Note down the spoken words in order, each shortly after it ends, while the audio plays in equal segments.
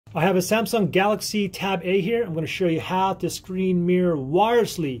I have a Samsung Galaxy Tab A here. I'm going to show you how to screen mirror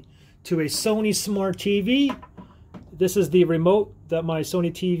wirelessly to a Sony Smart TV. This is the remote that my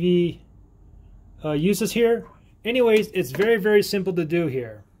Sony TV uses here. Anyways, it's very, very simple to do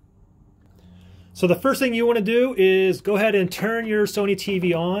here. So the first thing you want to do is go ahead and turn your Sony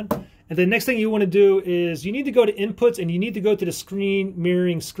TV on. And the next thing you want to do is you need to go to inputs and you need to go to the screen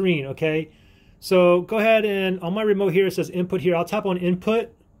mirroring screen, okay? So go ahead and on my remote here, it says input here. I'll tap on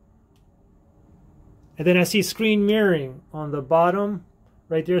input. And then I see screen mirroring on the bottom,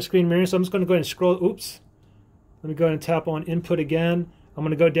 right there, screen mirroring. So I'm just going to go ahead and scroll. Oops. Let me go ahead and tap on input again. I'm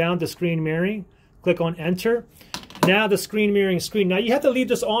going to go down to screen mirroring. Click on enter. Now the screen mirroring screen. Now you have to leave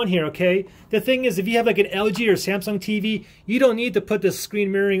this on here, okay? The thing is, if you have like an LG or Samsung TV, you don't need to put the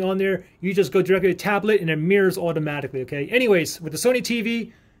screen mirroring on there. You just go directly to tablet and it mirrors automatically, okay? Anyways, with the Sony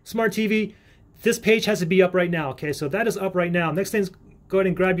TV, Smart TV, this page has to be up right now, okay? So that is up right now. Next thing is go ahead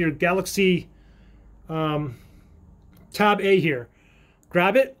and grab your Galaxy Tab A here.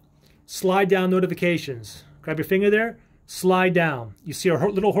 Grab it, slide down notifications. Grab your finger there, slide down. You see our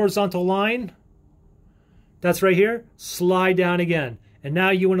little horizontal line? That's right here. Slide down again. And now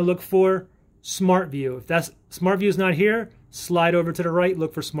you want to look for Smart View. If that's Smart View is not here, slide over to the right,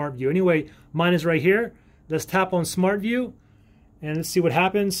 look for Smart View. Anyway, mine is right here. Let's tap on Smart View and let's see what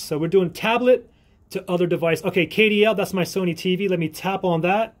happens. So we're doing tablet to other device. Okay, KDL, that's my Sony TV. Let me tap on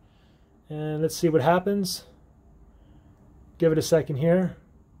that and let's see what happens. Give it a second here.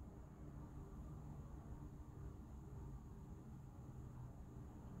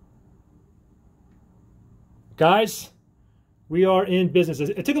 Guys, we are in business.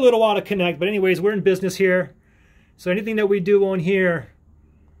 It took a little while to connect, but anyways, we're in business here. So anything that we do on here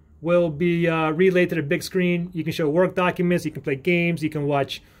will be relayed to the big screen. You can show work documents, you can play games, you can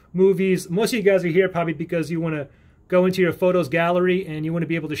watch movies. Most of you guys are here probably because you want to go into your photos gallery and you want to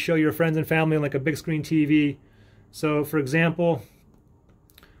be able to show your friends and family on like a big screen TV. So for example,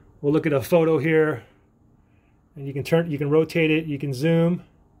 we'll look at a photo here and you can rotate it, you can zoom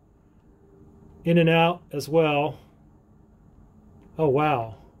in and out as well. Oh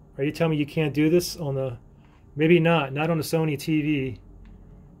wow, are you telling me you can't do this on the, maybe not on the Sony TV.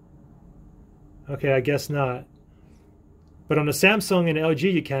 Okay, I guess not. But on the Samsung and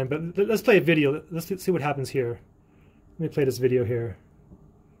LG you can. But let's play a video. Let's see what happens here. Let me play this video here.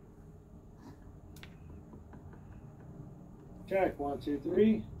 Check 1 2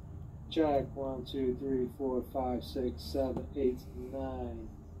 3. Check 1 2 3 4 5 6 7 8 9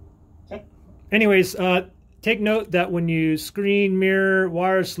 10. Anyways, take note that when you screen mirror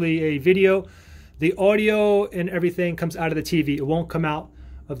wirelessly a video, the audio and everything comes out of the TV. It won't come out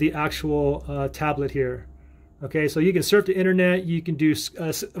of the actual tablet here. Okay, so you can surf the internet, you can do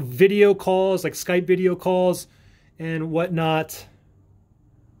video calls, like Skype video calls and whatnot.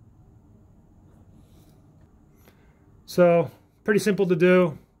 So, pretty simple to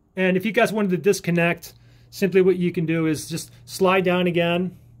do. And if you guys wanted to disconnect, simply what you can do is just slide down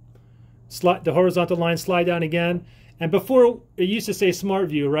again. Slide the horizontal line, slide down again. And before, it used to say Smart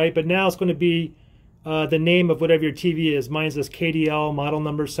View, right? But now it's going to be the name of whatever your TV is. Mine says KDL, model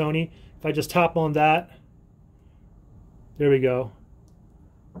number Sony. If I just tap on that, there we go.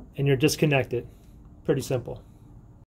 And you're disconnected. Pretty simple.